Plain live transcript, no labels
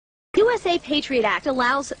USA Patriot Act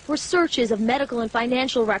allows for searches of medical and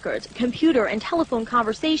financial records, computer and telephone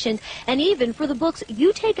conversations, and even for the books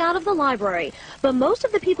you take out of the library. But most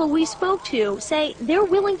of the people we spoke to say they're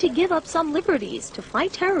willing to give up some liberties to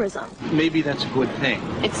fight terrorism. Maybe that's a good thing.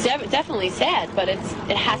 It's definitely sad, but it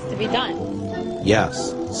has to be done.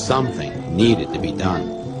 Yes, something needed to be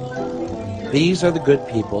done. These are the good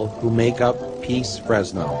people who make up Peace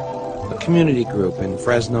Fresno, a community group in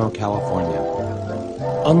Fresno, California.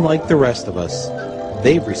 Unlike the rest of us,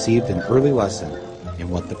 they've received an early lesson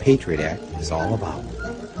in what the Patriot Act is all about.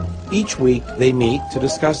 Each week, they meet to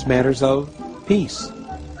discuss matters of peace.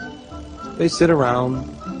 They sit around,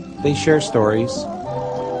 they share stories,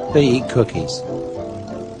 they eat cookies.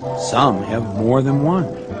 Some have more than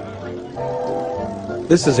one.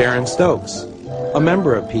 This is Aaron Stokes, a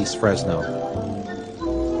member of Peace Fresno.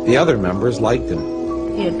 The other members liked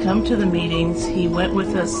him. He had come to the meetings, he went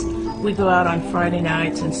with us. We go out on Friday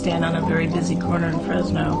nights and stand on a very busy corner in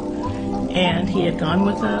Fresno. And he had gone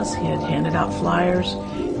with us, he had handed out flyers.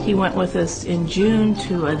 He went with us in June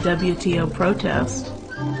to a WTO protest.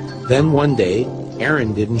 Then one day,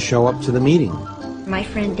 Aaron didn't show up to the meeting. My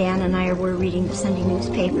friend Dan and I were reading the Sunday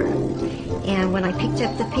newspaper. And when I picked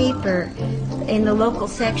up the paper, in the local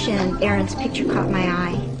section, Aaron's picture caught my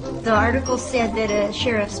eye. The article said that a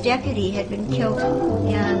sheriff's deputy had been killed,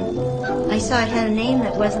 and I saw it had a name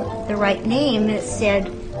that wasn't the right name. It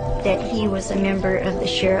said that he was a member of the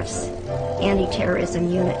sheriff's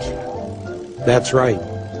anti-terrorism unit. That's right.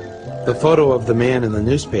 The photo of the man in the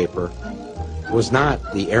newspaper was not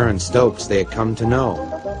the Aaron Stokes they had come to know.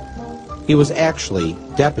 He was actually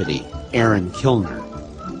Deputy Aaron Kilner,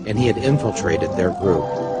 and he had infiltrated their group.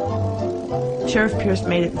 Sheriff Pierce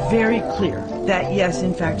made it very clear that, yes,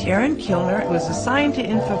 in fact, Aaron Kilner was assigned to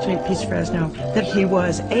infiltrate Peace Fresno, that he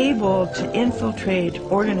was able to infiltrate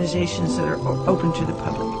organizations that are open to the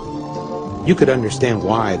public. You could understand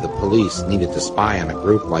why the police needed to spy on a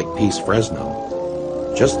group like Peace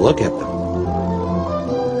Fresno. Just look at them.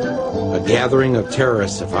 A gathering of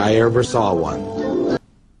terrorists if I ever saw one.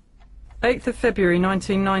 8th of February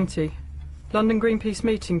 1990. London Greenpeace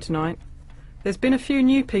meeting tonight. There's been a few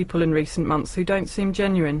new people in recent months who don't seem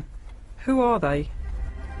genuine. Who are they?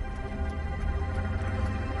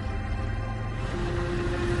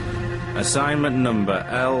 Assignment number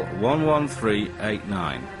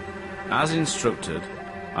L11389. As instructed,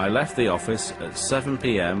 I left the office at 7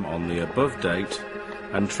 p.m. on the above date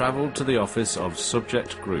and travelled to the office of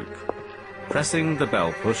subject group. Pressing the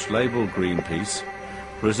bell push labelled Greenpeace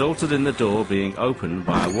resulted in the door being opened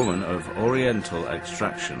by a woman of Oriental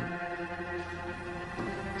extraction.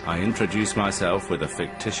 I introduced myself with a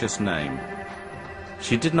fictitious name.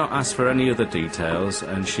 She did not ask for any other details,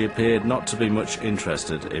 and she appeared not to be much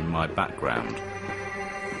interested in my background.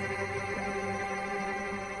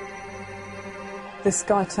 This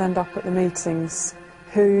guy turned up at the meetings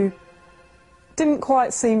who didn't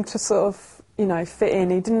quite seem to sort of, fit in.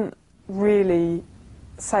 He didn't really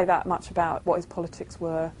say that much about what his politics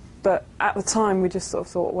were. But at the time we just sort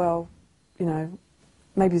of thought, well,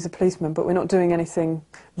 maybe he's a policeman, but we're not doing anything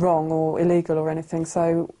wrong or illegal or anything,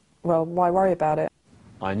 so, well, why worry about it?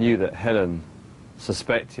 I knew that Helen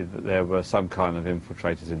suspected that there were some kind of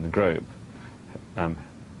infiltrators in the group. And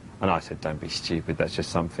I said, don't be stupid, that's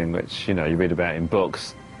just something which, you read about in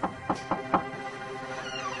books.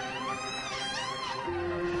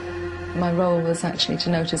 My role was actually to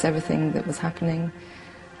notice everything that was happening,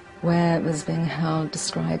 where it was being held,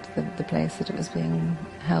 describe the place that it was being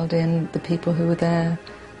held in, the people who were there,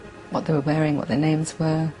 what they were wearing, what their names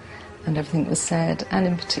were, and everything that was said, and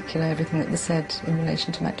in particular everything that was said in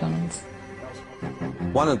relation to McDonald's.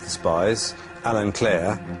 One of the spies, Alan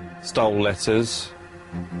Clare, stole letters,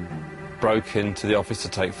 broke into the office to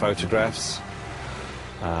take photographs,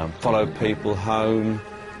 followed people home.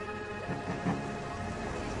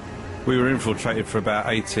 We were infiltrated for about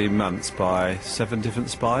 18 months by 7 different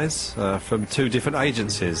spies from 2 different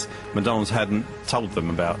agencies. McDonald's hadn't told them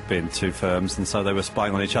about being 2 firms, and so they were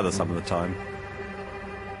spying on each other some of the time.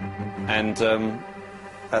 And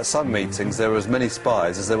at some meetings there were as many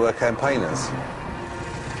spies as there were campaigners.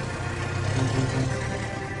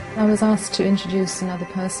 I was asked to introduce another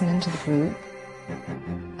person into the group.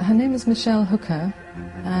 Her name was Michelle Hooker,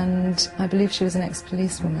 and I believe she was an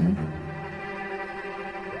ex-policewoman.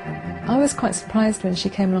 I was quite surprised when she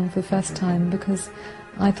came along for the first time, because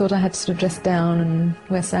I thought I had to sort of dress down and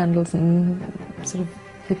wear sandals and sort of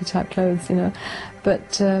hippie-type clothes,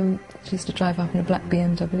 But she used to drive up in a black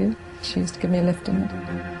BMW. She used to give me a lift in it.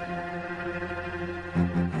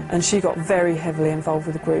 And she got very heavily involved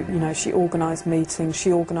with the group. She organised meetings,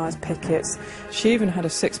 she organised pickets. She even had a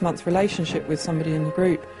 6-month relationship with somebody in the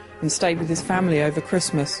group and stayed with his family over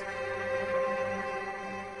Christmas.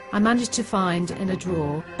 I managed to find in a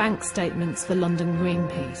drawer bank statements for London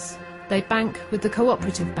Greenpeace. They bank with the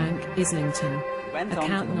Cooperative Bank Islington. Went on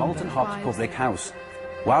to the Molten Hops Public House.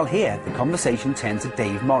 While here, the conversation turned to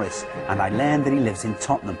Dave Morris, and I learned that he lives in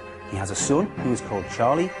Tottenham. He has a son who is called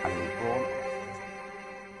Charlie, and he was born...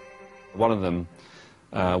 One of them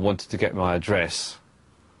wanted to get my address,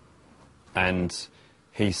 and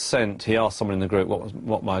he asked someone in the group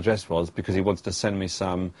what my address was, because he wanted to send me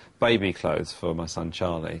some baby clothes for my son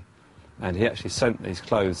Charlie. And he actually sent these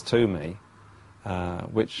clothes to me,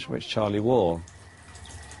 which Charlie wore.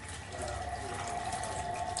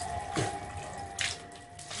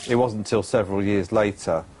 It wasn't until several years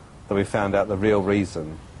later that we found out the real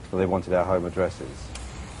reason that they wanted our home addresses.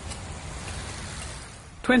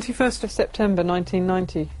 21st of September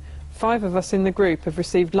 1990. 5 of us in the group have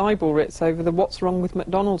received libel writs over the What's Wrong with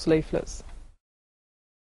McDonald's leaflets.